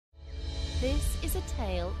This is a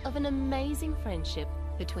tale of an amazing friendship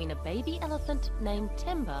between a baby elephant named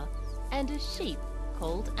Temba and a sheep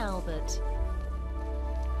called Albert.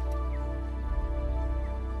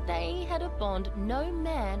 They had a bond no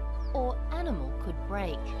man or animal could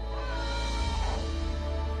break.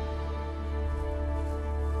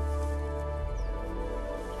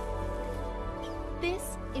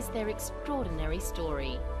 This is their extraordinary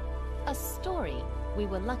story. A story we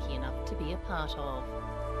were lucky enough to be a part of.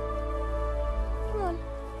 Come on.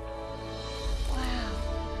 Wow.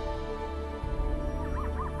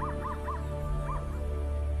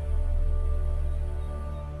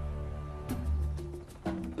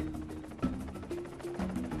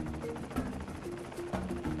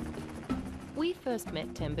 We first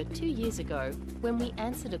met Temba 2 years ago when we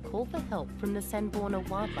answered a call for help from the Sanborna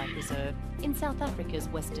Wildlife Reserve in South Africa's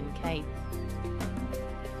Western Cape.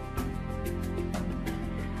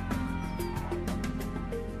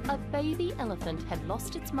 A baby elephant had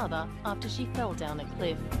lost its mother after she fell down a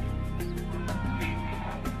cliff.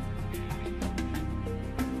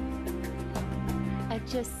 At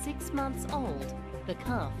just 6 months old, the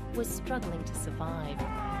calf was struggling to survive.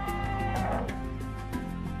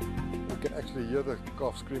 You can actually hear the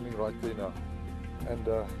calf screaming right there now, and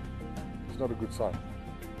it's not a good sign.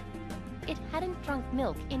 It hadn't drunk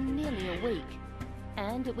milk in nearly a week,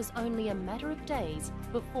 and it was only a matter of days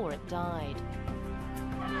before it died.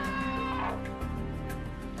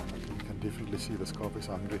 You can definitely see this calf is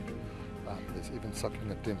hungry. There's even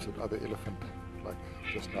suckling attempts at other elephant, like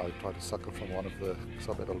just now he tried to suckle from one of the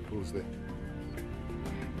sub-adult pools there.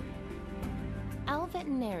 Our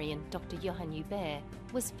veterinarian, Dr. Johan Hubert,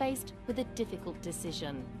 was faced with a difficult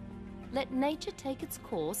decision. Let nature take its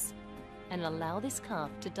course and allow this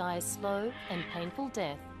calf to die a slow and painful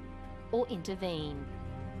death, or intervene.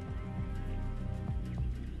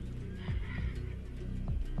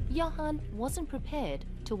 Johan wasn't prepared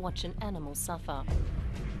to watch an animal suffer.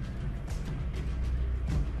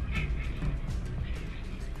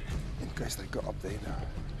 In case they go up there now,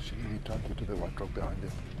 she really tried to go to the white rock behind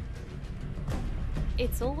them.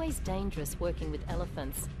 It's always dangerous working with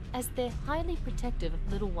elephants, as they're highly protective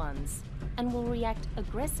of little ones and will react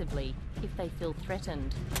aggressively if they feel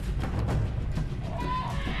threatened.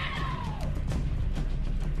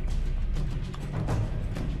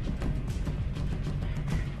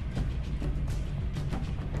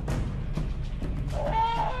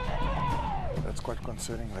 That's quite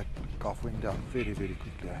concerning. That calf went down very, very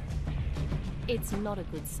quickly. It's not a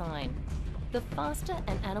good sign. The faster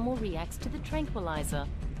an animal reacts to the tranquilizer,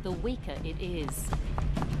 the weaker it is.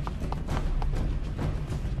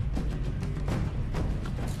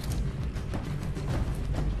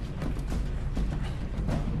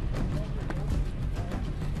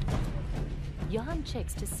 Johan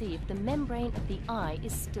checks to see if the membrane of the eye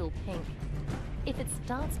is still pink. If it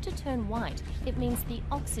starts to turn white, it means the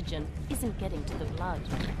oxygen isn't getting to the blood.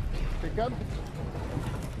 Okay, come.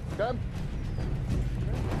 Come.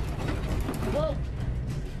 Whoa.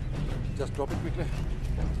 Just drop it quickly.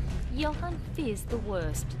 Johan fears the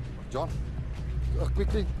worst. John,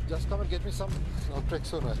 quickly, just come and get me some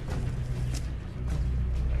naltrexone.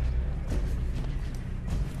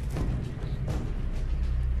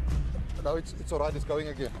 No, it's all right, it's going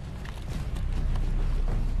again.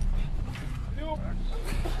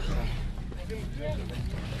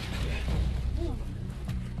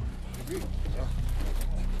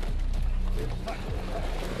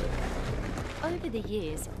 Over the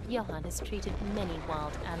years, Johan has treated many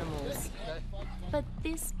wild animals. But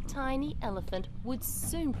this tiny elephant would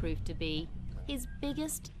soon prove to be his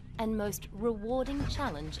biggest and most rewarding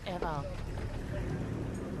challenge ever.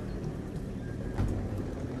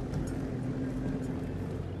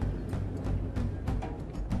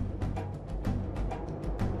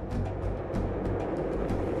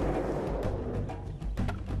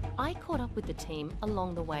 I caught up with the team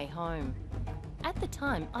along the way home. At the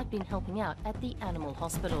time, I'd been helping out at the animal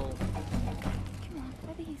hospital. Come on,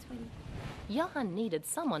 over here, sweetie. Johan needed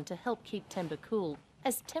someone to help keep Temba cool,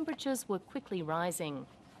 as temperatures were quickly rising.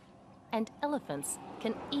 And elephants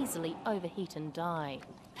can easily overheat and die.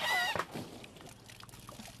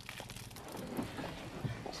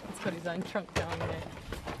 He's got his own trunk down there.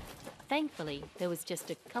 Thankfully, there was just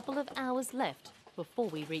a couple of hours left before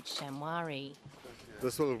we reached Shamwari.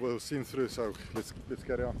 This will seem through, so let's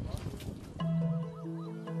carry on.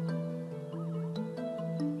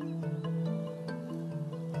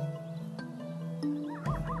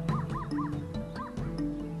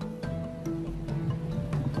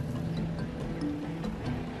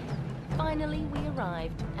 Finally, we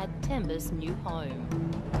arrived at Temba's new home.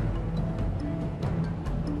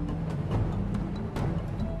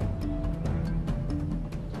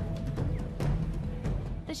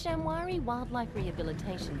 The Shamwari Wildlife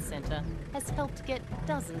Rehabilitation Centre has helped get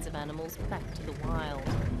dozens of animals back to the wild.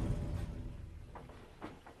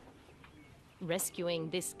 Rescuing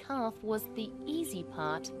this calf was the easy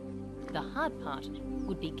part. The hard part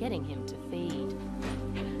would be getting him to feed.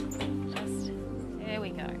 There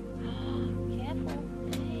we go. Careful.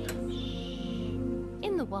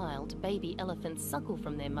 In the wild, baby elephants suckle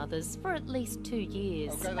from their mothers for at least 2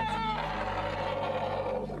 years.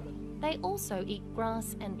 They also eat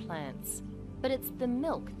grass and plants, but it's the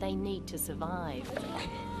milk they need to survive.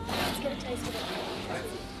 Let's get a taste of it.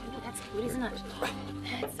 Ooh, that's good, isn't it?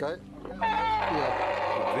 Okay.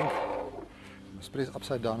 Yeah. Drink. Must press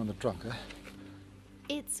upside down on the trunk, eh?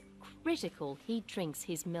 It's critical he drinks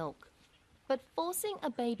his milk. But forcing a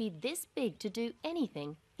baby this big to do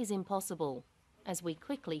anything is impossible, as we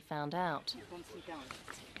quickly found out.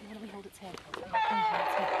 Why don't we hold its head?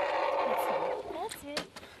 That's it.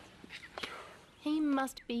 He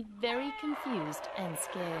must be very confused and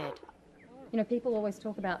scared. You know, people always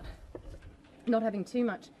talk about not having too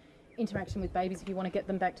much interaction with babies if you want to get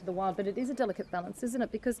them back to the wild, but it is a delicate balance, isn't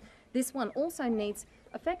it? Because this one also needs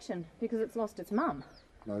affection because it's lost its mum.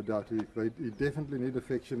 No doubt. He definitely need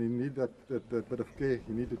affection. He need that bit of care.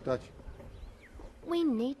 He need to touch. We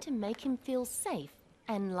need to make him feel safe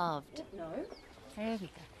and loved. No. There we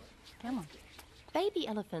go. Come on. Baby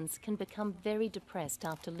elephants can become very depressed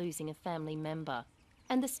after losing a family member,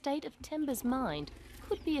 and the state of Temba's mind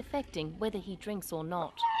could be affecting whether he drinks or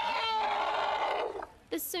not.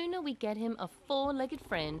 The sooner we get him a four-legged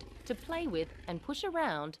friend to play with and push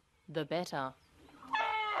around, the better.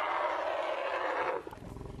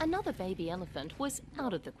 Another baby elephant was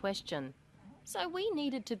out of the question, so we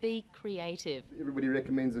needed to be creative. Everybody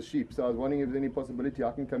recommends a sheep, so I was wondering if there's any possibility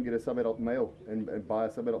I can come get a sub-adult male and buy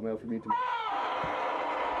a sub-adult male for me to...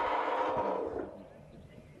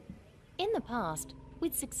 In the past,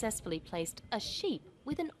 we'd successfully placed a sheep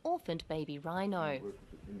with an orphaned baby rhino.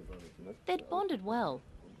 They'd bonded well,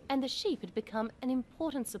 and the sheep had become an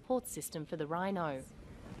important support system for the rhino.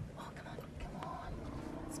 Oh, come on.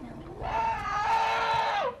 Smell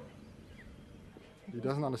it. He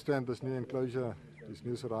doesn't understand this new enclosure, these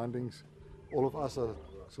new surroundings. All of us are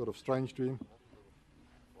sort of strange to him,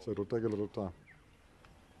 so it'll take a little time.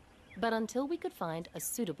 But until we could find a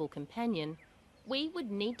suitable companion, we would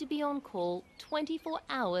need to be on call 24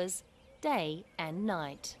 hours, day and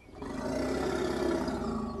night.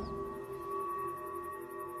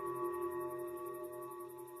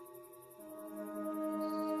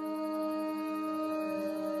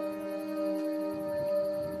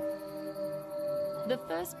 The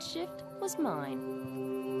first shift was mine.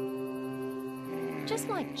 Just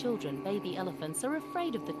like children, baby elephants are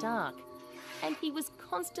afraid of the dark, and he was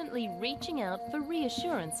constantly reaching out for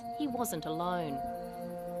reassurance he wasn't alone.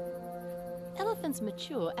 Elephants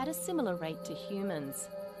mature at a similar rate to humans.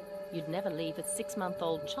 You'd never leave a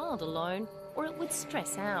 6-month-old child alone, or it would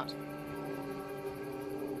stress out.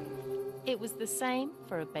 It was the same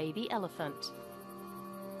for a baby elephant.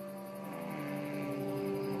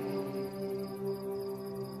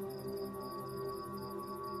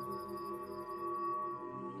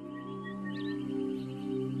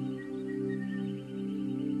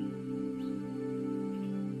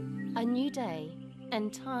 A new day,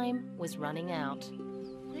 and time was running out.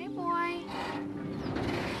 Hey, boy.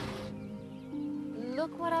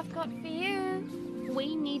 Look what I've got for you.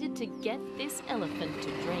 We needed to get this elephant to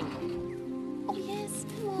drink. Oh, yes.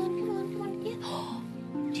 Come on. Yeah. Oh,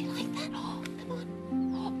 do you like that? Oh, come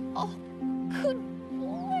on. Oh, good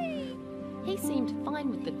boy. He seemed fine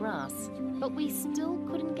with the grass, but we still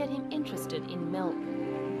couldn't get him interested in milk.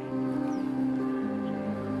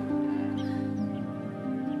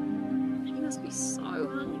 He must be so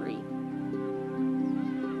hungry.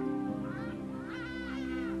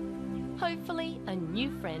 Hopefully, a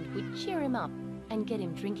new friend would cheer him up and get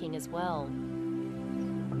him drinking as well.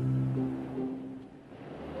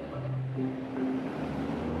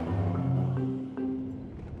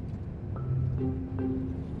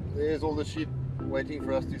 There's all the sheep waiting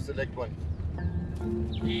for us to select one.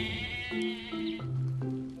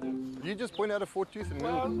 You just point out a 4-tooth and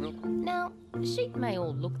we'll... Now, sheep may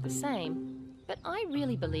all look the same, but I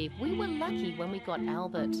really believe we were lucky when we got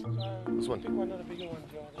Albert. This one.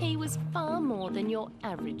 He was far more than your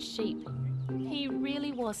average sheep. He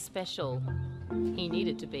really was special. He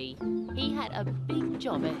needed to be. He had a big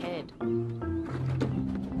job ahead.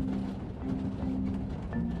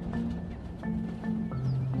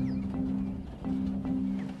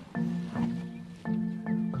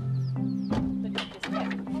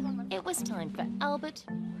 It was time for Albert,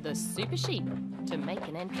 the super sheep, to make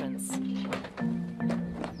an entrance.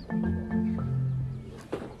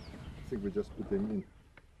 think we just put them in.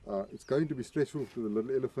 It's going to be stressful to the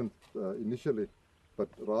little elephant initially, but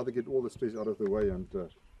rather get all the stress out of the way, and the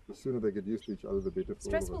sooner they get used to each other, the better for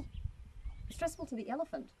all of us. Stressful to the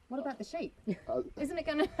elephant. What about the sheep? Isn't it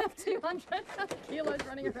going to have 200 kilos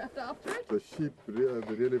running around after it? The sheep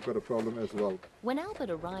they really got a problem as well. When Albert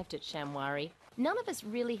arrived at Shamwari, none of us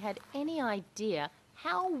really had any idea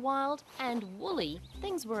how wild and woolly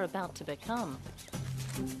things were about to become.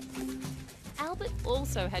 Albert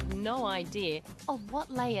also had no idea of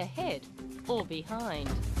what lay ahead or behind.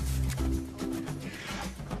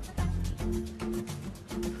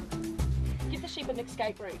 Give the sheep an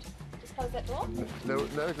escape route. Just close that door. No,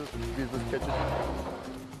 just catch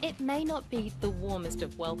it. It may not be the warmest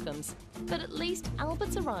of welcomes, but at least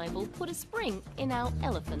Albert's arrival put a spring in our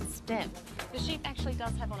elephant's step. The sheep actually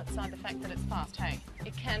does have on its side the fact that it's fast, hey?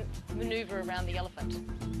 It can manoeuvre around the elephant.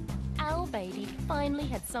 Our baby finally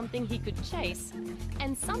had something he could chase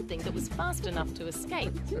and something that was fast enough to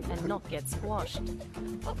escape and not get squashed.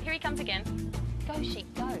 Oh, here he comes again. Go, sheep,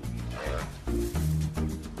 go.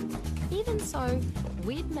 Even so,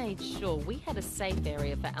 we'd made sure we had a safe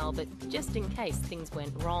area for Albert just in case things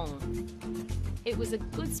went wrong. It was a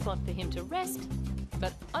good spot for him to rest,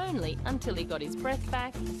 but only until he got his breath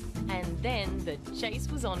back, and then the chase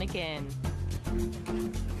was on again.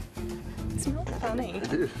 It's not funny.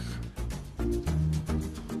 It is.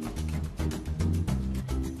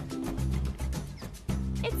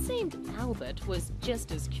 It seemed Albert was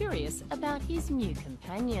just as curious about his new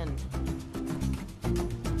companion.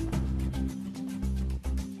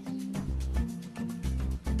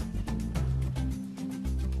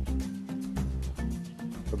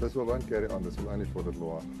 But this will won't carry on, this will only for a little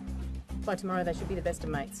while. By tomorrow they should be the best of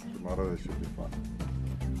mates. Tomorrow they should be fine.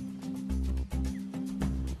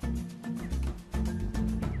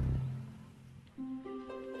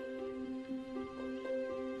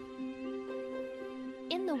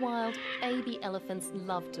 In the wild, baby elephants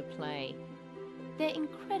love to play. They're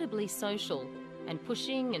incredibly social, and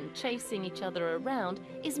pushing and chasing each other around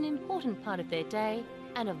is an important part of their day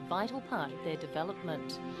and a vital part of their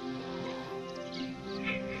development.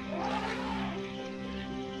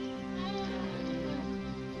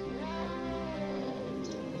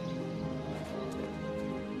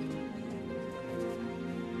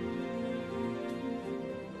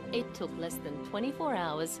 It took less than 24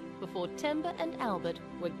 hours before Temba and Albert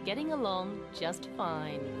were getting along just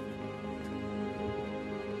fine.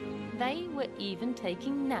 They were even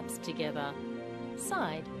taking naps together,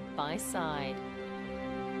 side by side.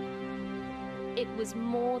 It was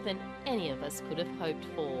more than any of us could have hoped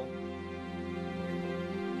for.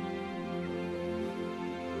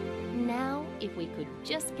 Now, if we could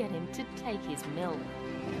just get him to take his milk.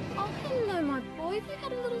 Oh, hello, my boy. Have you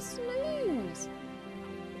had a little snooze?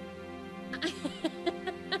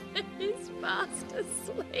 He's fast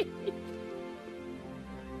asleep.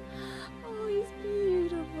 Oh, he's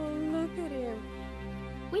beautiful. Look at him.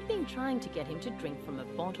 We'd been trying to get him to drink from a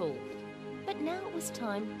bottle, but now it was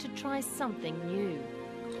time to try something new.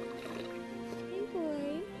 Hey,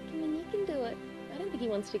 boy. Come on, you can do it. I don't think he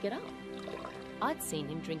wants to get up. I'd seen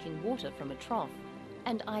him drinking water from a trough,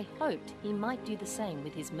 and I hoped he might do the same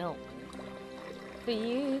with his milk. For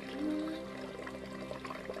you, come on.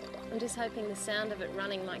 I'm just hoping the sound of it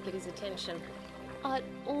running might get his attention. I'd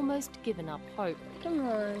almost given up hope. Come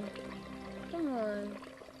on. Come on.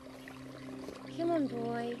 Come on,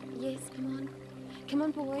 boy. Yes, come on. Come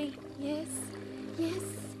on, boy. Yes. Yes.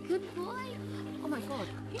 Good boy. Oh, my God.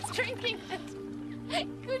 He's drinking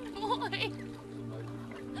it. Good boy.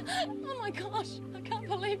 Oh, my gosh. I can't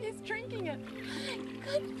believe he's drinking it.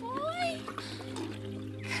 Good boy.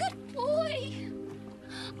 Good boy.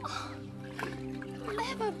 Oh,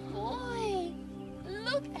 clever boy.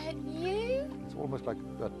 Look at you. It's almost like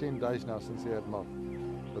about 10 days now since he had milk.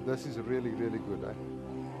 But this is really, really good, eh?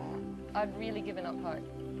 I'd really given up hope.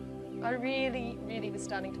 I really was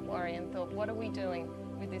starting to worry and thought, what are we doing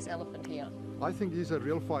with this elephant here? I think he's a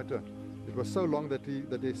real fighter. It was so long that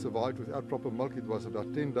he survived without proper milk. It was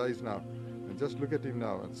about 10 days now. And just look at him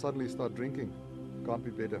now and suddenly start drinking. Can't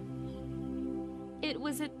be better. It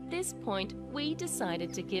was at this point we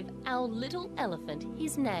decided to give our little elephant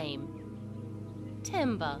his name,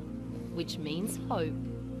 Temba, which means hope.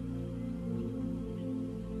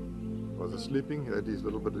 Was sleeping, had his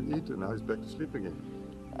little bit to eat, and now he's back to sleep again.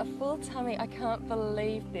 A full tummy, I can't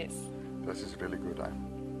believe this. This is really good, eh?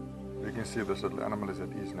 You can see this little animal is at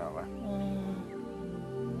ease now, eh?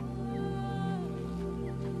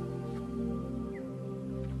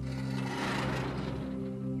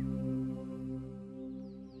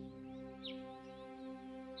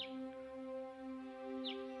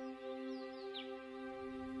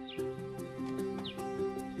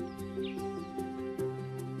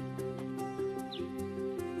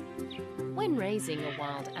 When raising a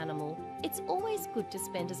wild animal, it's always good to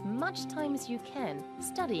spend as much time as you can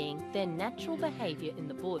studying their natural behaviour in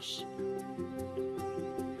the bush.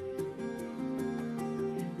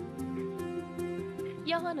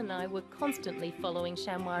 Johan and I were constantly following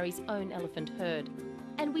Shamwari's own elephant herd,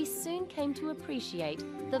 and we soon came to appreciate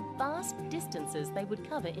the vast distances they would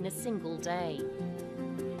cover in a single day.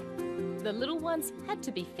 The little ones had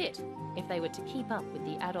to be fit if they were to keep up with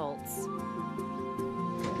the adults.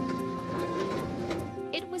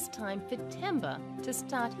 It was time for Temba to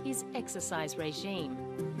start his exercise regime.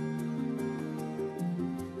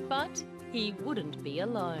 But he wouldn't be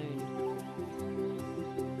alone.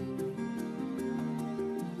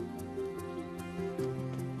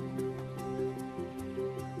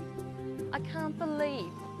 I can't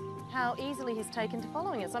believe how easily he's taken to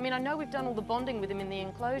following us. I mean, I know we've done all the bonding with him in the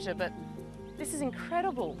enclosure, but this is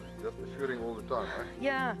incredible. Just assuring all the time, eh?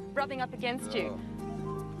 Yeah, rubbing up against you.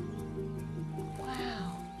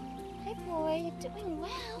 Wow. Hey, boy, you're doing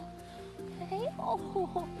well. Hey,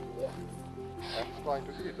 oh. I'm trying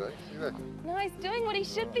to eat, eh? See that? No, he's doing what he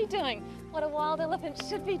should be doing. What a wild elephant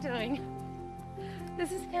should be doing.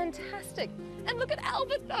 This is fantastic. And look at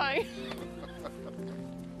Albert, though.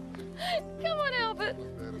 Come on, Albert.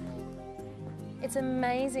 It's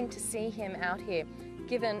amazing to see him out here,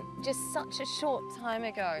 given just such a short time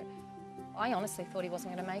ago. I honestly thought he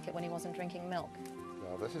wasn't going to make it when he wasn't drinking milk.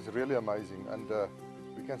 Yeah, this is really amazing, and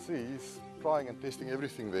we can see he's trying and testing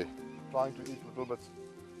everything there, trying to eat little bits.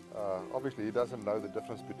 Obviously, he doesn't know the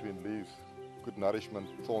difference between leaves, good nourishment,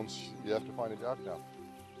 thorns. You have to find it out now.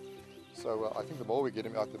 So I think the more we get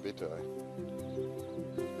him out, the better. Eh?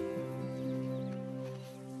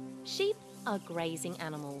 Sheep are grazing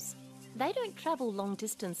animals. They don't travel long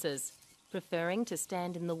distances, preferring to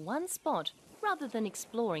stand in the one spot rather than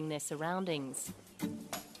exploring their surroundings.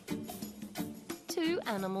 Two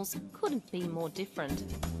animals couldn't be more different.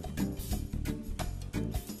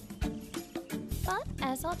 But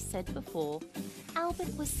as I've said before,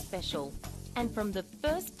 Albert was special, and from the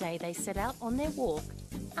first day they set out on their walk,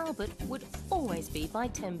 Albert would always be by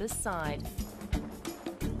Temba's side.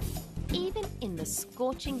 Even in the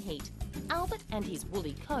scorching heat, Albert and his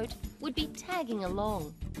woolly coat would be tagging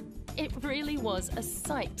along. It really was a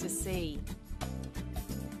sight to see.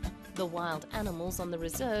 The wild animals on the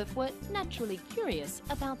reserve were naturally curious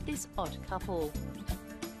about this odd couple.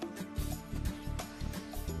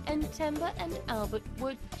 And Temba and Albert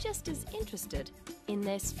were just as interested in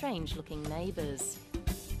their strange-looking neighbours.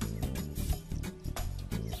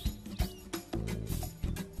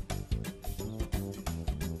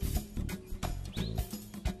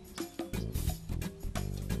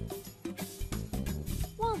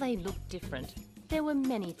 While they looked different, there were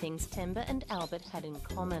many things Temba and Albert had in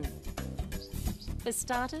common. For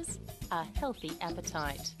starters, a healthy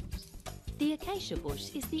appetite. The acacia bush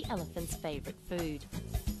is the elephant's favourite food.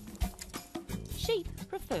 Sheep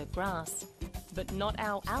prefer grass, but not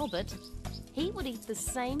our Albert. He would eat the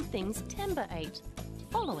same things Temba ate,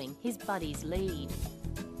 following his buddy's lead.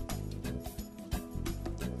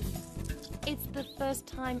 It's the first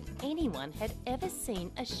time anyone had ever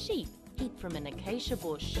seen a sheep eat from an acacia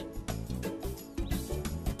bush.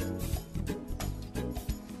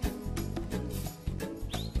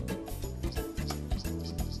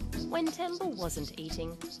 When Temba wasn't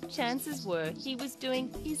eating, chances were he was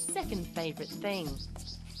doing his second favourite thing,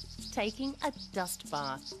 taking a dust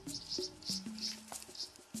bath.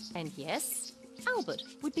 And yes, Albert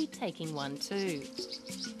would be taking one too.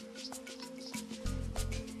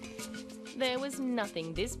 There was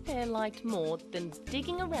nothing this pair liked more than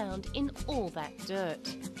digging around in all that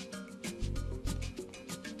dirt.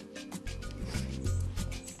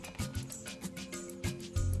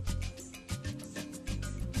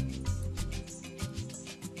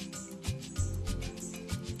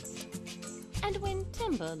 And when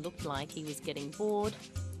Temba looked like he was getting bored,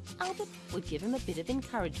 Albert would give him a bit of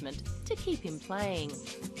encouragement to keep him playing.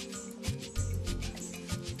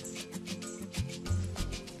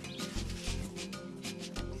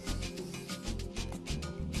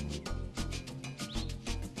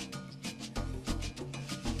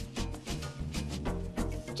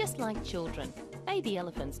 Just like children, baby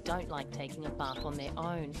elephants don't like taking a bath on their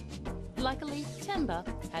own. Luckily, Temba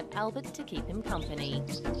had Albert to keep him company.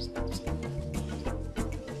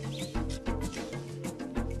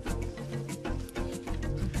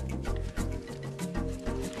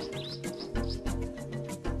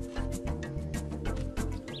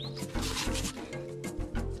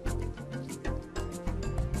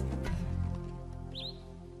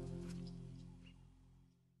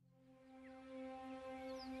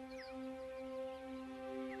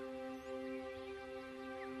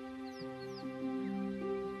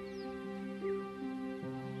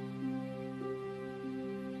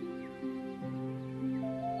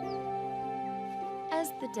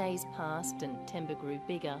 As the days passed and Temba grew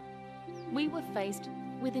bigger, we were faced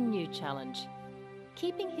with a new challenge,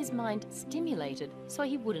 keeping his mind stimulated so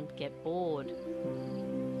he wouldn't get bored.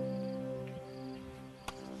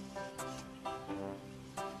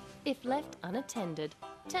 If left unattended,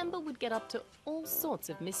 Temba would get up to all sorts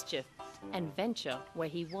of mischief and venture where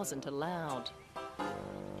he wasn't allowed.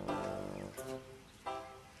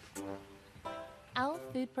 Our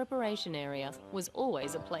food preparation area was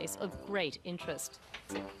always a place of great interest.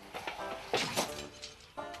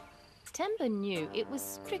 Temba knew it was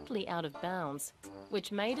strictly out of bounds,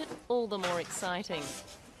 which made it all the more exciting.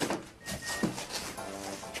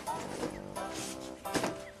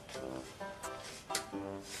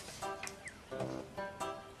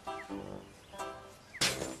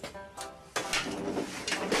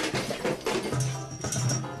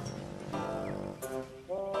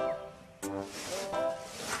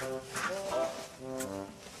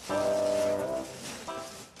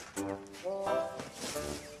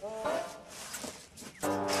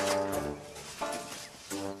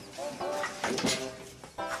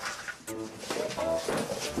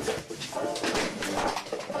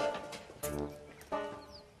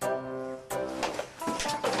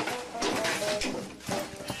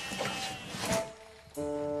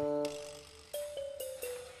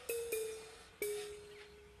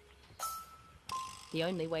 The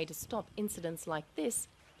only way to stop incidents like this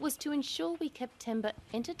was to ensure we kept Temba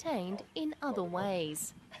entertained in other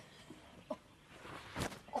ways.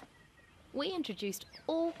 We introduced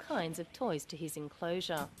all kinds of toys to his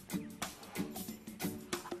enclosure.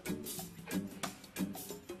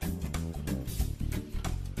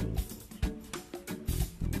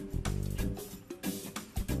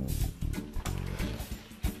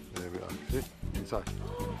 There we are. See? Inside.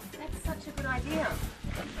 That's such a good idea.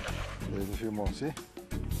 There's a few more, see?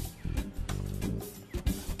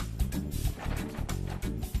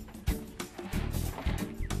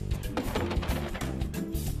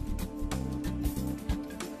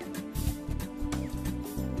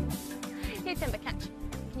 Here, Temba, catch.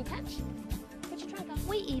 Can you catch? Would you try that?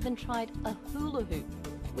 We even tried a hula hoop,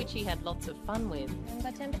 which he had lots of fun with.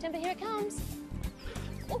 Temba, here it comes.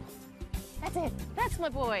 Oh, that's it. That's my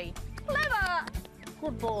boy. Clever.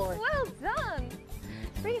 Good boy. Well done.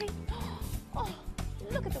 Really? Oh,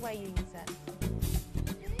 look at the way you use that.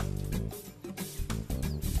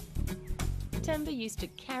 Temba used to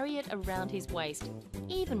carry it around his waist,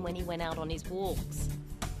 even when he went out on his walks.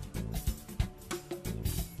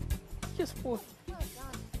 Yes, boy. Well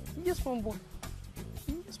done. Yes, my boy.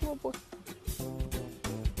 Yes, my boy.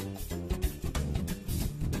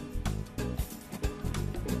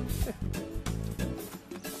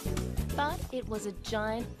 But it was a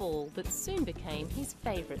giant ball that soon became his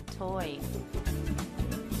favourite toy.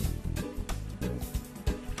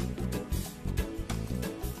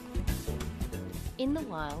 In the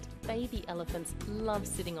wild, baby elephants love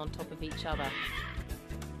sitting on top of each other.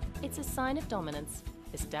 It's a sign of dominance,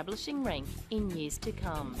 establishing rank in years to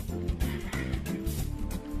come.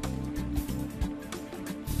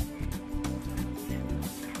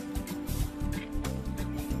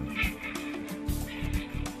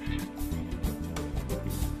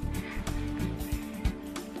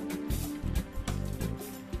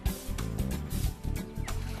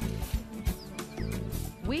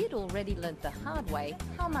 We'd already learnt the hard way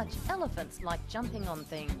how much elephants like jumping on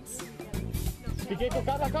things.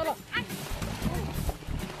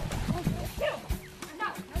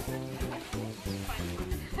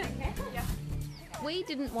 We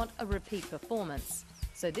didn't want a repeat performance,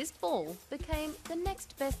 so this ball became the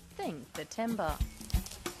next best thing for Temba.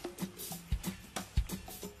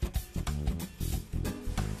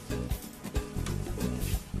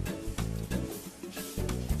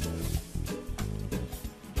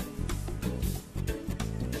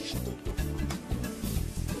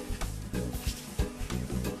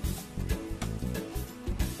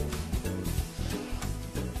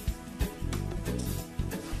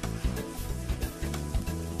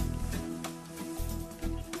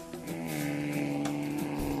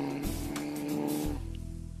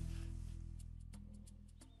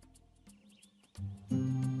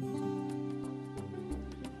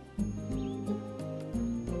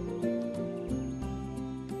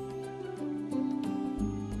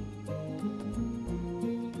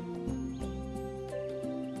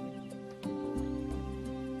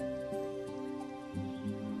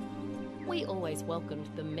 We always welcomed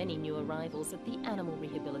the many new arrivals at the Animal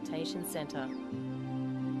Rehabilitation Centre.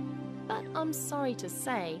 But I'm sorry to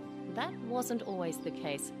say, that wasn't always the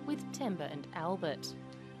case with Temba and Albert.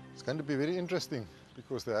 It's going to be very interesting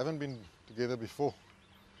because they haven't been together before.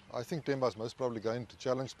 I think Temba's most probably going to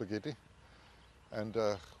challenge Spaghetti. And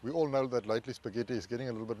we all know that lately Spaghetti is getting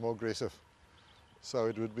a little bit more aggressive. So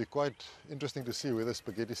it would be quite interesting to see whether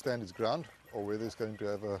Spaghetti stand its ground or whether it's going to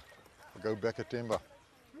have a go back at timber.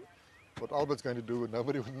 What Albert's going to do,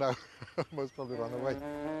 nobody would know. Most probably run away.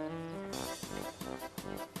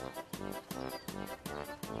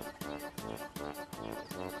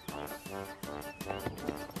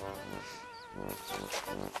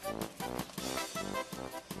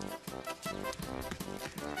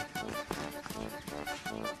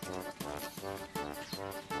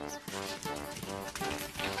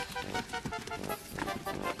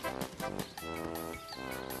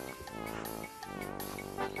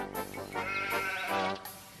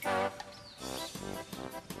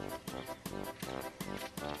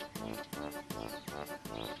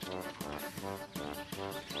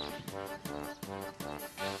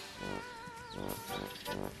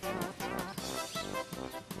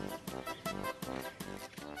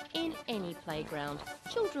 In any playground,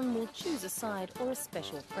 children will choose a side or a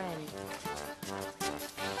special friend.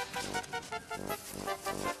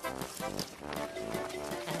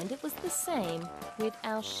 And it was the same with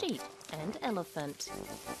our sheep and elephant.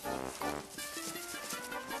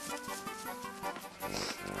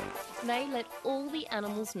 They let all the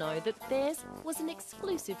animals know that theirs was an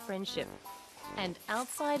exclusive friendship, and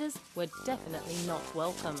outsiders were definitely not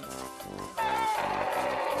welcome.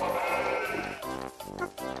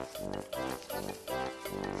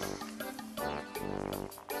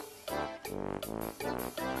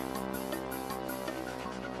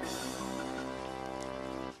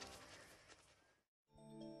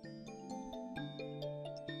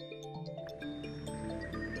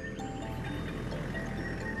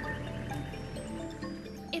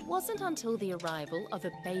 It wasn't until the arrival of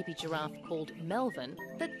a baby giraffe called Melvin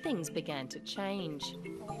that things began to change.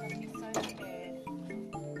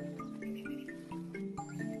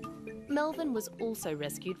 Melvin was also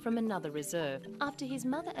rescued from another reserve after his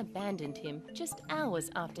mother abandoned him just hours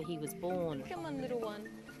after he was born. Come on, little one.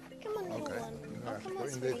 Come on, little one. Oh, come Go on,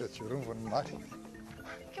 in there, sweetie. that's your room for the night.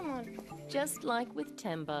 Come on. Just like with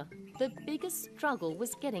Temba, the biggest struggle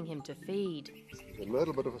was getting him to feed. A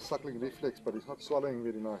little bit of a suckling reflex, but he's not swallowing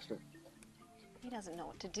very nicely. He doesn't know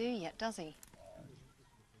what to do yet, does he?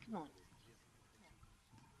 Come on.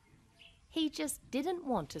 He just didn't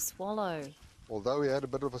want to swallow. Although he had a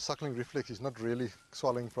bit of a suckling reflex, he's not really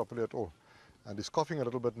swallowing properly at all. And he's coughing a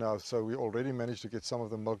little bit now, so we already managed to get some of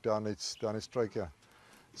the milk down his trachea.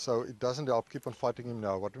 So it doesn't help keep on fighting him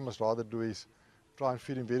now. What we must rather do is try and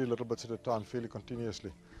feed him very little bits at a time, fairly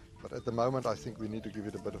continuously. But at the moment, I think we need to give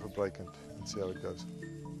it a bit of a break and see how it goes.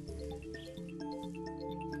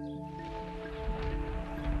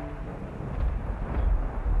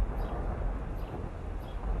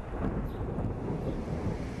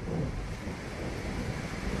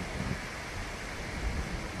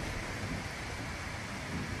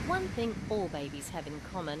 One thing all babies have in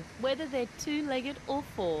common, whether they're two-legged or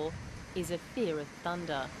four, is a fear of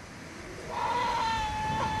thunder.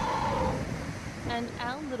 And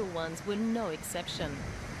our little ones were no exception.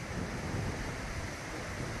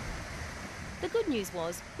 The good news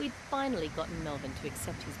was we'd finally gotten Melvin to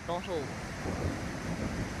accept his bottle.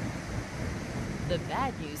 The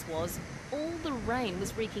bad news was all the rain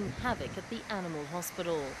was wreaking havoc at the animal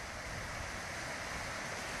hospital.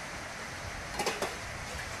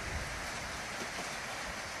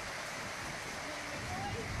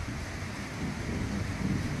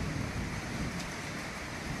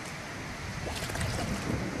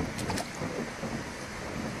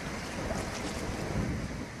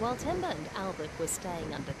 While Temba and Albert were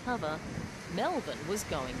staying undercover, Melvin was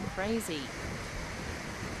going crazy.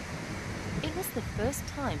 It was the first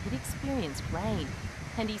time he'd experienced rain,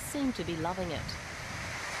 and he seemed to be loving it.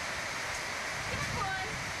 Come on.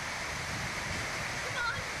 Come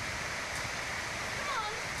on. Come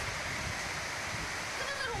on. Come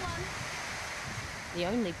on, little one. The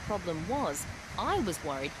only problem was, I was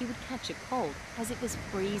worried he would catch a cold as it was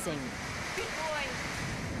freezing. Good boy.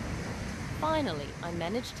 Finally, I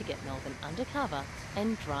managed to get Melvin undercover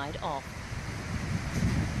and dried off.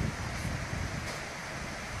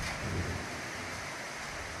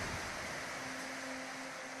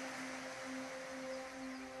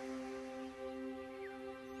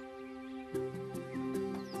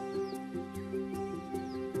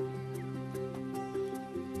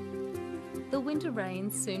 The winter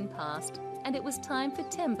rains soon passed, and it was time for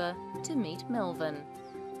Temba to meet Melvin.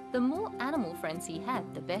 The more animal friends he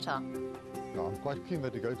had, the better. Now, I'm quite keen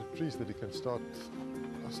that he go to trees that he can start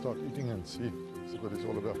eating and see what it's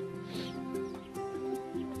all about.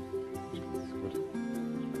 It's good.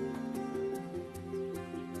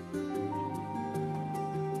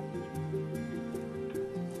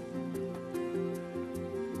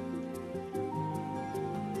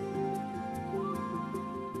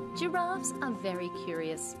 Giraffes are very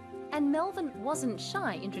curious, and Melvin wasn't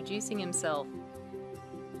shy introducing himself.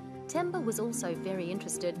 Temba was also very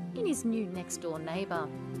interested in his new next-door neighbour.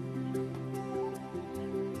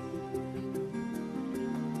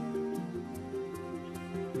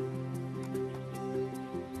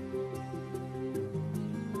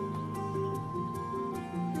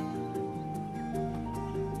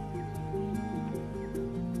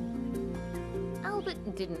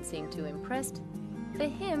 Albert didn't seem too impressed. For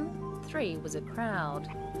him, 3 was a crowd.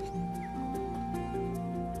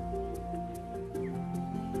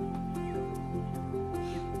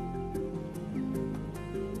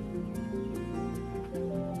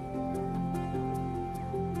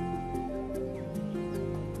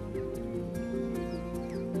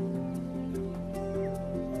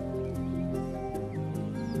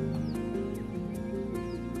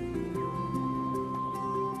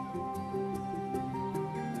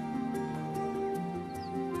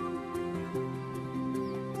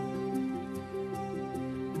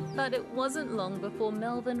 But it wasn't long before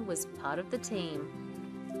Melvin was part of the team.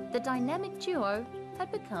 The dynamic duo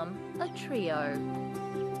had become a trio.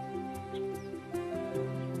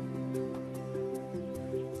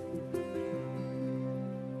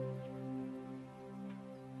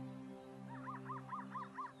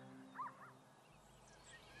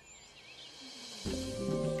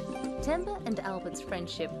 Temba and Albert's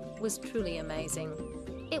friendship was truly amazing.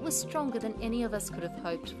 It was stronger than any of us could have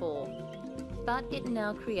hoped for. But it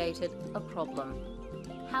now created a problem.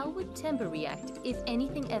 How would Temba react if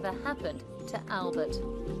anything ever happened to Albert?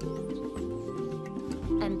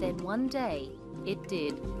 And then one day, it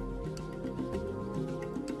did.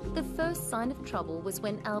 The first sign of trouble was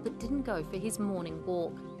when Albert didn't go for his morning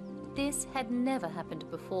walk. This had never happened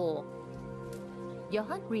before.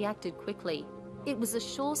 Johan reacted quickly. It was a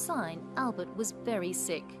sure sign Albert was very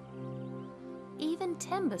sick. Even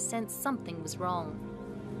Temba sensed something was wrong.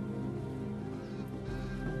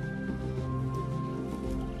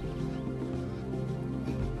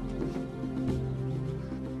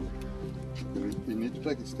 We need to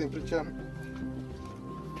take its temperature.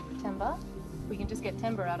 Temba, we can just get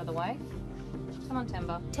Temba out of the way. Come on,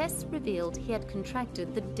 Temba. Tests revealed he had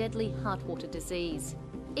contracted the deadly heartwater disease.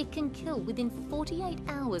 It can kill within 48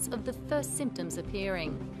 hours of the first symptoms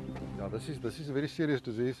appearing. Yeah, this is a very serious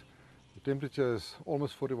disease. The temperature is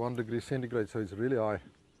almost 41 degrees centigrade, so it's really high.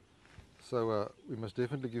 So we must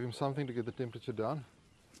definitely give him something to get the temperature down.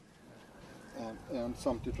 And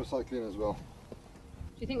some tetracycline as well.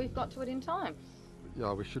 Do you think we've got to it in time?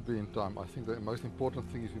 Yeah, we should be in time. I think the most important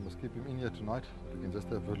thing is we must keep him in here tonight. We can just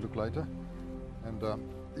have a look later. And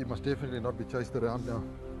he must definitely not be chased around now.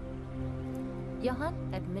 Johan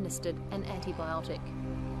administered an antibiotic.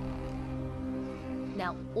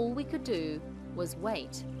 Now all we could do was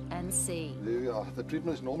wait and see. There we are. The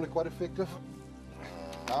treatment is normally quite effective.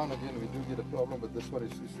 Now and again we do get a problem, but this one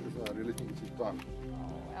is I really think it's in time.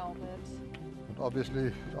 Oh, Albert. And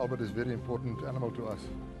obviously Albert is a very important animal to us.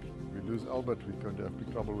 If we lose Albert, we're going to have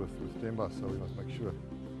big trouble with Temba, so we must make sure.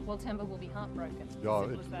 Well, Temba will be heartbroken. Yeah,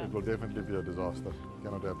 it will definitely be a disaster. It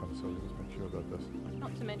cannot happen, so we must make sure about this.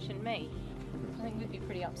 Not to mention me. I think we'd be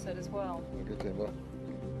pretty upset as well. Okay, Temba.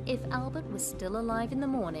 If Albert was still alive in the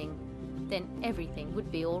morning, then everything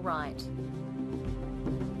would be all right.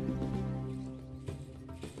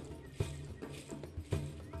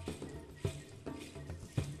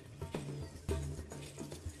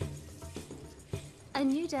 A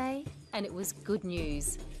new day, and it was good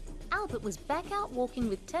news. Albert was back out walking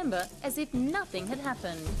with Temba as if nothing had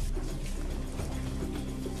happened.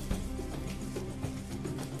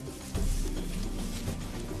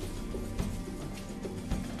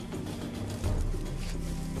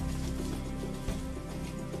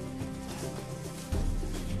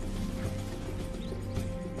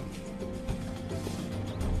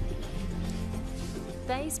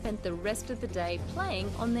 They spent the rest of the day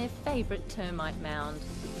playing on their favourite termite mound.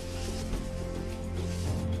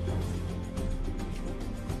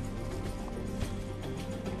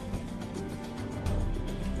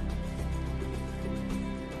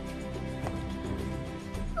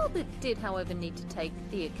 Albert did, however, need to take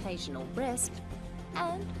the occasional rest,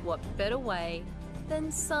 and what better way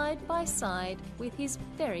than side by side with his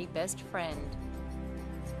very best friend.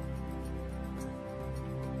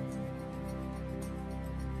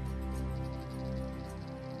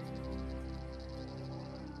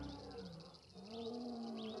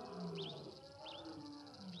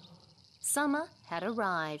 Summer had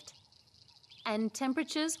arrived, and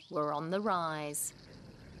temperatures were on the rise.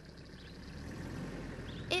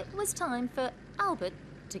 It was time for Albert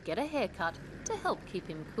to get a haircut to help keep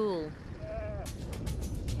him cool.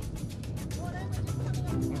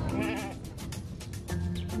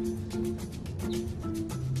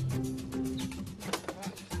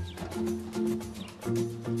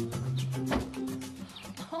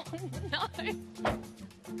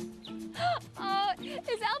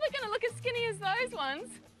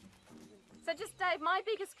 Dave, my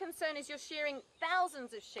biggest concern is you're shearing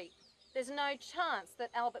thousands of sheep. There's no chance that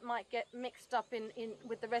Albert might get mixed up in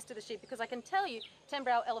with the rest of the sheep, because I can tell you,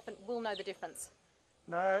 Timber our elephant will know the difference.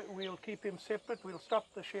 No, we'll keep him separate. We'll stop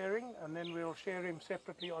the shearing and then we'll shear him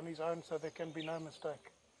separately on his own so there can be no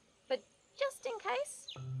mistake. But just in case,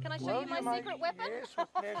 can I show you my secret weapon? Yes,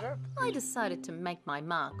 with pleasure. I decided to make my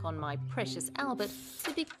mark on my precious Albert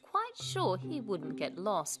to be quite sure he wouldn't get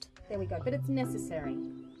lost. There we go, but it's necessary.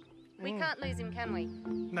 We can't lose him, can we?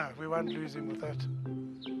 No, we won't lose him with that.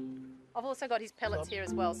 I've also got his pellets here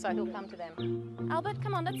as well, so he'll come to them. Albert,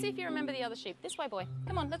 come on, let's see if you remember the other sheep. This way, boy.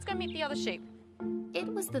 Come on, let's go meet the other sheep.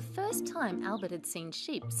 It was the first time Albert had seen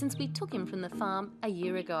sheep since we took him from the farm a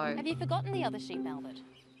year ago. Have you forgotten the other sheep, Albert?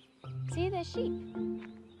 See, they're sheep.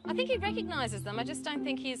 I think he recognises them. I just don't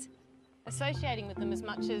think he's associating with them as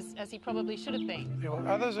much as he probably should have been. Yeah, well,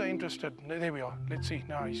 others are interested. There we are. Let's see.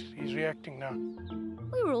 Now he's reacting now.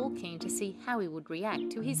 We were all keen to see how he would react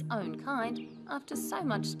to his own kind after so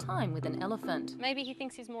much time with an elephant. Maybe he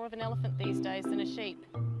thinks he's more of an elephant these days than a sheep.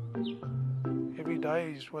 Every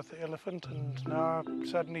day he's with the elephant and now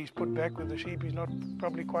suddenly he's put back with the sheep. He's not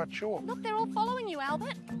probably quite sure. Look, they're all following you,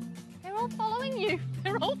 Albert. They're all following you.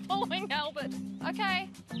 They're all following Albert. Okay.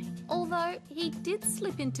 Although he did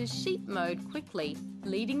slip into sheep mode quickly,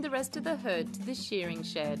 leading the rest of the herd to the shearing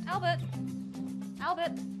shed. Albert.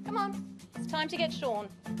 Albert, come on. It's time to get shorn.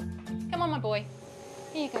 Come on, my boy.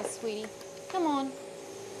 Here you go, sweetie. Come on.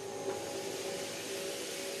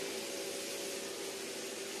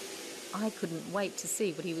 I couldn't wait to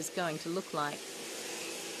see what he was going to look like.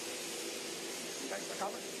 Thanks for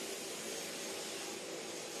coming.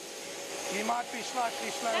 He might be slightly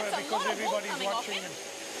slower That's a because lot of wool everybody's coming off watching him. him.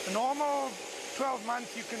 The normal 12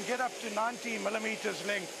 months you can get up to 90 millimetres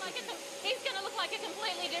length. He's going to look like a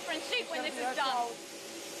completely different sheep when this is done.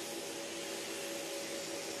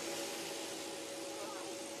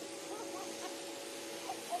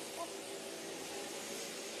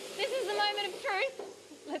 This is the moment of truth.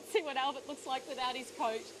 Let's see what Albert looks like without his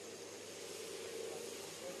coat.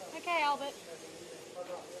 Okay, Albert.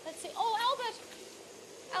 Let's see. Oh, Albert!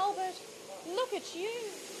 Albert, look at you.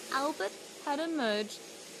 Albert had emerged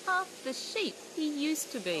half the sheep he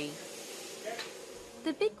used to be.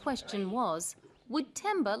 The big question was, would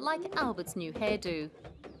Temba like Albert's new hairdo?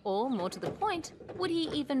 Or, more to the point, would he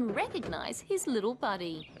even recognise his little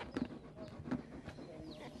buddy?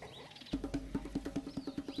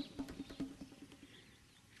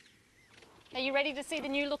 Are you ready to see the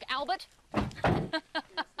new look, Albert?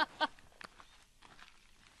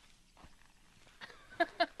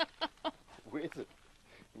 Where is it?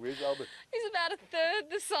 Where's Albert? He's about a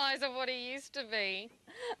third the size of what he used to be.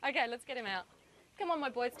 Okay, let's get him out. Come on, my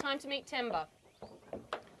boy, it's time to meet Temba.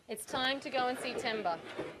 It's time to go and see Temba.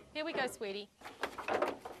 Here we go, sweetie.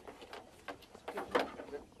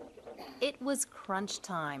 It was crunch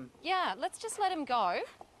time. Yeah, let's just let him go.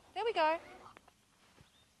 There we go.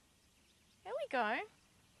 There we go.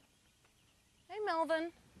 Hey,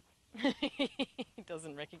 Melvin. He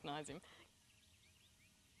doesn't recognise him.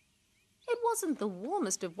 It wasn't the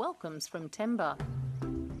warmest of welcomes from Temba.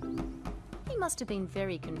 He must have been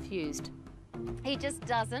very confused. He just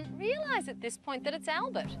doesn't realise at this point that it's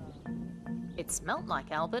Albert. It smelt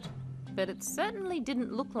like Albert, but it certainly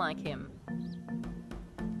didn't look like him.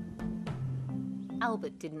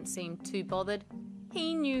 Albert didn't seem too bothered.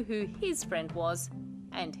 He knew who his friend was,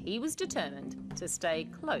 and he was determined to stay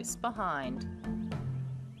close behind.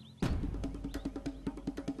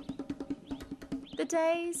 The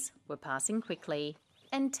days were passing quickly,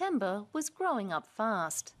 and Temba was growing up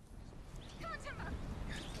fast. Come on, Timber.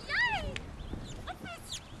 Yay! Look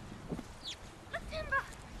this. Look, Timber.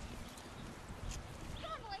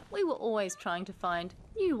 Come on, boy. We were always trying to find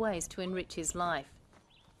new ways to enrich his life.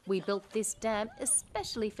 We built this dam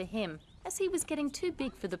especially for him, as he was getting too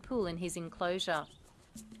big for the pool in his enclosure.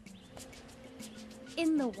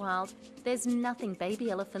 In the wild, there's nothing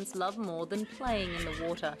baby elephants love more than playing in the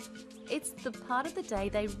water. It's the part of the day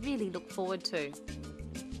they really look forward to.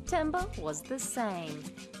 Temba was the same.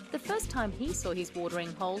 The first time he saw his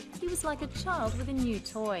watering hole, he was like a child with a new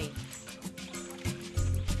toy.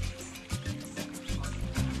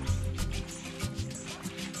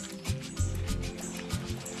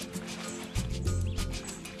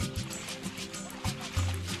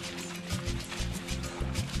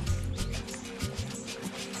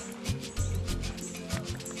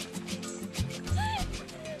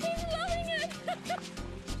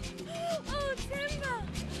 Oh, Timber.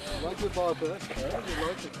 Like it, Barbara. You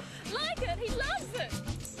like it? Like it. He loves it.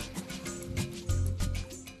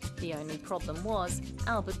 The only problem was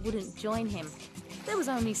Albert wouldn't join him. There was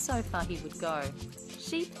only so far he would go.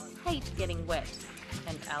 Sheep hate getting wet,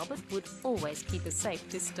 and Albert would always keep a safe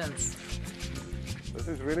distance. This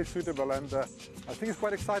is really suitable, and I think it's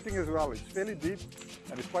quite exciting as well. It's fairly deep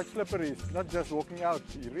and it's quite slippery. It's not just walking out.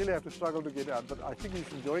 You really have to struggle to get out, but I think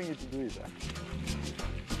he's enjoying it to do it.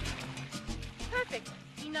 Perfect.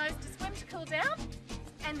 He knows to swim to cool down,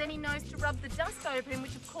 and then he knows to rub the dust over him,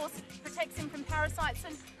 which of course protects him from parasites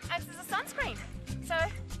and acts as a sunscreen. So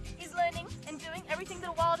he's learning and doing everything that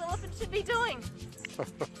a wild elephant should be doing.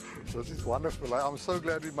 This is wonderful. I'm so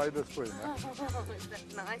glad we made this for him. Oh, is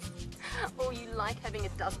that nice? Oh, you like having a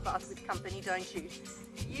dust bath with company, don't you?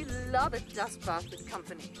 You love a dust bath with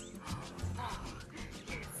company.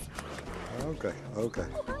 Okay. Oh,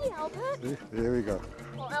 hi, Albert. See? There we go.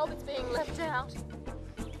 Well, Albert's being left out.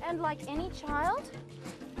 And like any child,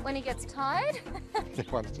 when he gets tired, He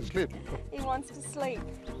wants to sleep. he wants to sleep.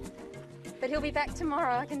 But he'll be back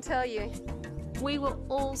tomorrow, I can tell you. We were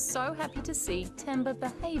all so happy to see Temba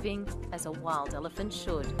behaving as a wild elephant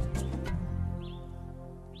should.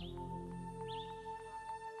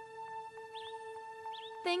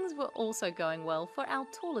 Things were also going well for our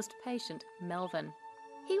tallest patient, Melvin.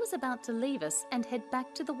 He was about to leave us and head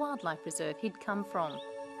back to the wildlife reserve he'd come from.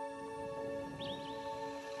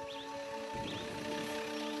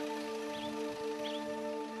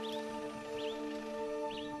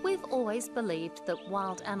 We've always believed that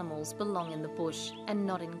wild animals belong in the bush and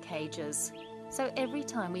not in cages. So every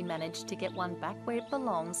time we manage to get one back where it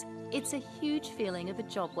belongs, it's a huge feeling of a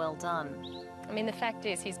job well done. I mean, the fact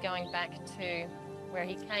is he's going back to where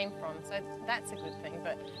he came from, so that's a good thing,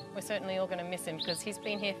 but we're certainly all going to miss him because he's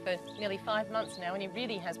been here for nearly 5 months now and he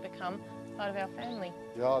really has become part of our family.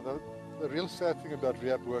 Yeah, the real sad thing about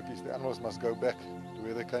rehab work is the animals must go back to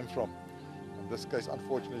where they came from. In this case,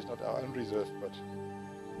 unfortunately, it's not our own reserve, but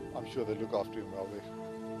I'm sure they look after him well there.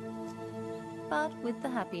 But with the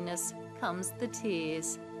happiness comes the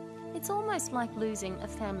tears. It's almost like losing a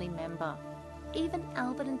family member. Even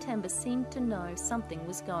Albert and Temba seemed to know something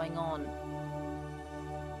was going on.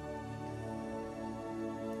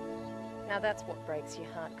 Now that's what breaks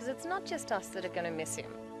your heart, because it's not just us that are going to miss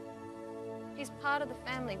him. He's part of the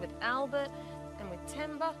family with Albert and with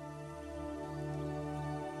Temba.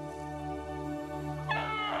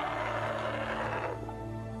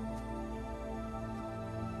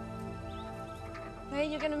 Hey,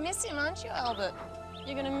 you're going to miss him, aren't you, Albert?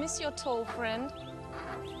 You're going to miss your tall friend.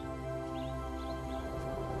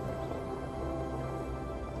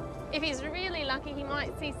 If he's really lucky, he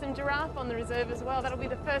might see some giraffe on the reserve as well. That'll be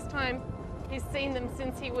the first time he's seen them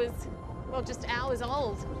since he was, well, just hours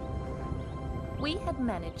old. We had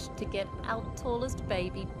managed to get our tallest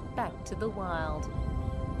baby back to the wild.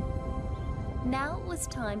 Now it was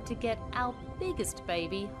time to get our biggest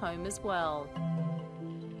baby home as well.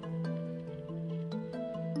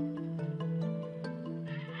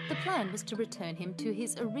 The plan was to return him to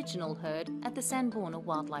his original herd at the Sanborna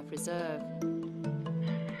Wildlife Reserve.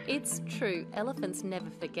 It's true, elephants never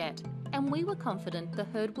forget, and we were confident the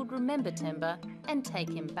herd would remember Temba and take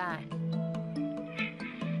him back.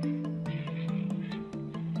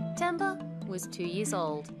 Temba was 2 years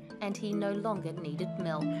old, and he no longer needed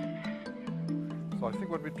milk. So I think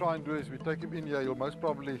what we try and do is we take him in here. He'll most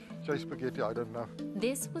probably chase spaghetti, I don't know.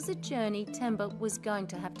 This was a journey Temba was going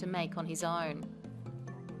to have to make on his own.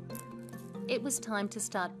 It was time to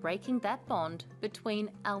start breaking that bond between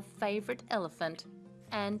our favourite elephant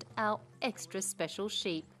and our extra special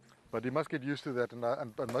sheep. But he must get used to that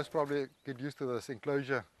and most probably get used to this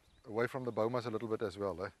enclosure away from the bomas a little bit as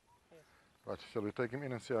well. But shall we take him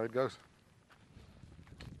in and see how it goes?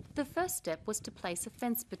 The first step was to place a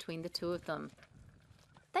fence between the two of them.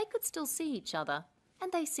 They could still see each other,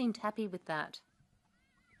 and they seemed happy with that.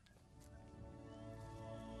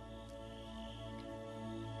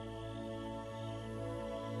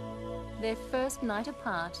 Their first night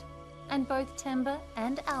apart, and both Temba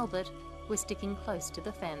and Albert were sticking close to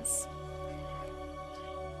the fence.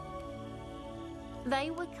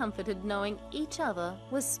 They were comforted knowing each other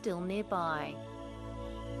was still nearby.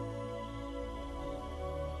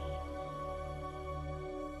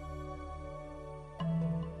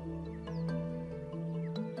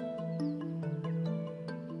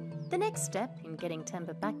 The next step in getting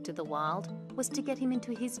Temba back to the wild was to get him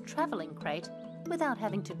into his travelling crate without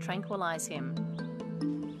having to tranquilise him.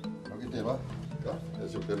 Okay, Temba, come,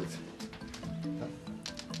 there's your pellet.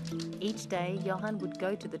 Each day, Johan would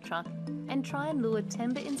go to the truck and try and lure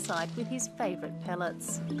Temba inside with his favourite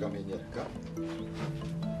pellets. Come in here, come.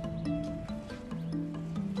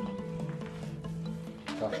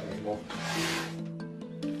 Come, there's more.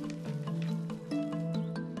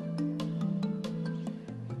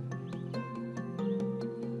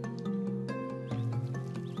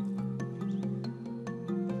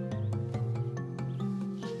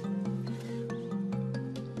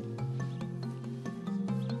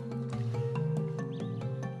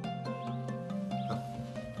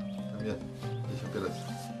 Tell us.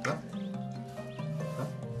 Huh? Huh?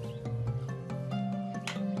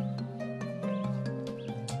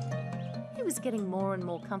 He was getting more and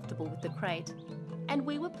more comfortable with the crate, and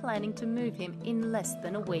we were planning to move him in less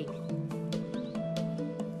than a week.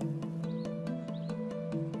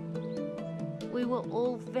 We were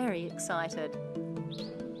all very excited.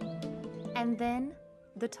 And then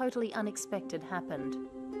the totally unexpected happened.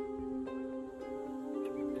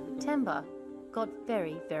 Temba got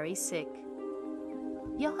very, very sick.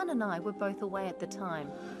 Johan and I were both away at the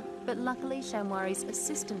time, but luckily Shamwari's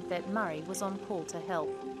assistant vet Murray was on call to help.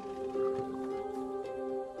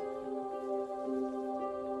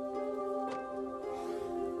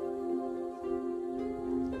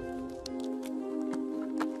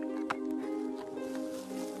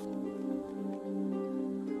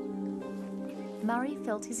 Murray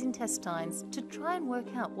felt his intestines to try and work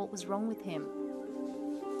out what was wrong with him.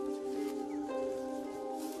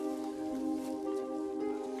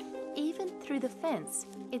 Even through the fence,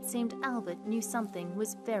 it seemed Albert knew something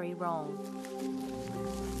was very wrong.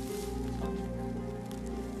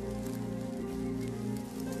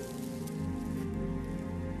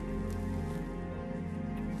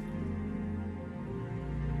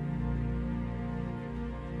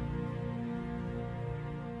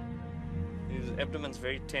 His abdomen's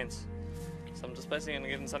very tense. So I'm just basically going to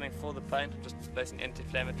give him something for the pain, just basically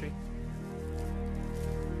anti-inflammatory.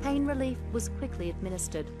 Pain relief was quickly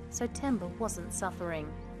administered, so Temba wasn't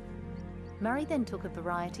suffering. Murray then took a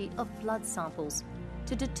variety of blood samples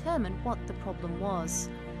to determine what the problem was.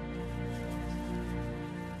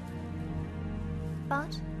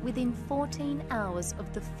 But within 14 hours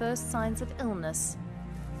of the first signs of illness,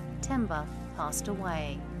 Temba passed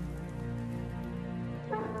away.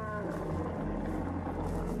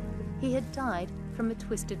 He had died from a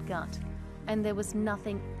twisted gut, and there was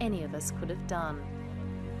nothing any of us could have done.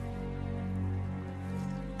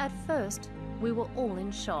 At first, we were all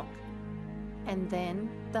in shock, and then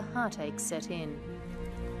the heartache set in.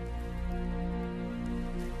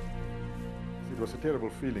 It was a terrible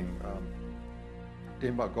feeling.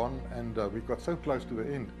 Temba gone, and we got so close to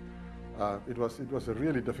the end. It was a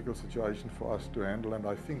really difficult situation for us to handle, and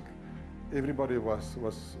I think everybody was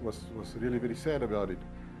really very sad about it.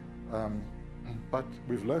 But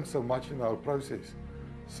we've learned so much in our process.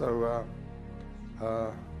 So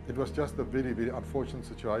it was just a very, very unfortunate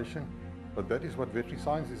situation. But that is what veterinary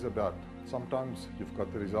science is about. Sometimes you've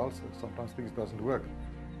got the results, and sometimes things doesn't work.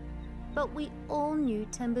 But we all knew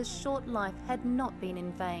Temba's short life had not been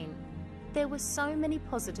in vain. There were so many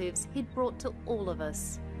positives he'd brought to all of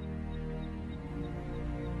us.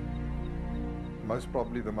 Most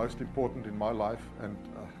probably the most important in my life, and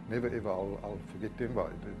never ever I'll forget Temba.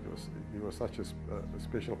 He was such a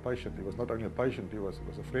special patient. He was not only a patient, he was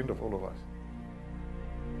a friend of all of us.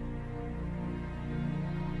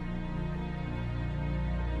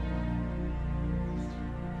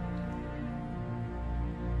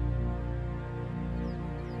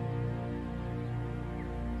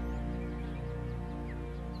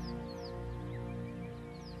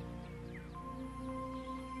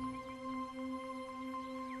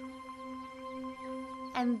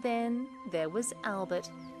 And then there was Albert.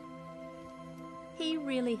 He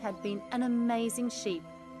really had been an amazing sheep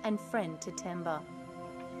and friend to Temba.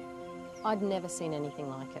 I'd never seen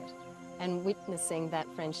anything like it. And witnessing that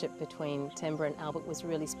friendship between Temba and Albert was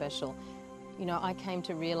really special. You know, I came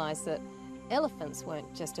to realise that elephants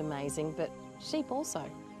weren't just amazing, but sheep also.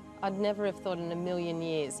 I'd never have thought in a million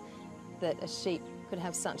years that a sheep could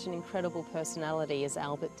have such an incredible personality as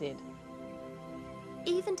Albert did.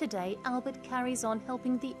 Even today, Albert carries on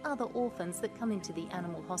helping the other orphans that come into the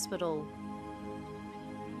animal hospital.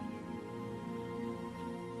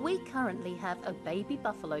 We currently have a baby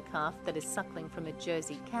buffalo calf that is suckling from a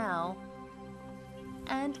Jersey cow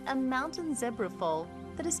and a mountain zebra foal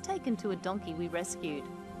that is taken to a donkey we rescued.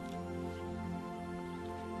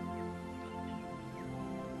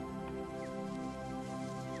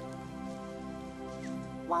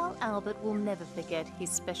 While Albert will never forget his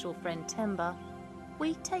special friend Temba,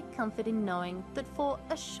 we take comfort in knowing that for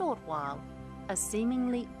a short while, a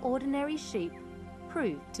seemingly ordinary sheep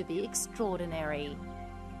proved to be extraordinary.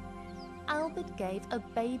 Albert gave a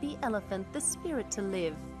baby elephant the spirit to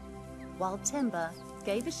live, while Temba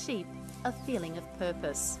gave a sheep a feeling of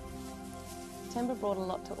purpose. Temba brought a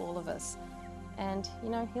lot to all of us, and you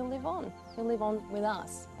know, he'll live on. He'll live on with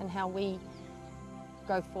us and how we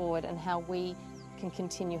go forward and how we can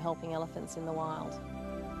continue helping elephants in the wild.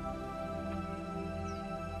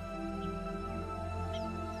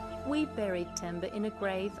 We buried Temba in a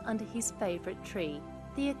grave under his favourite tree,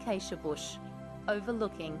 the acacia bush,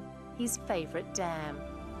 overlooking his favourite dam.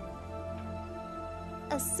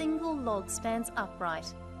 a single log stands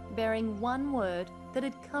upright, bearing one word that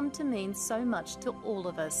had come to mean so much to all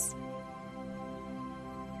of us.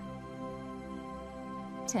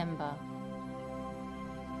 Timber.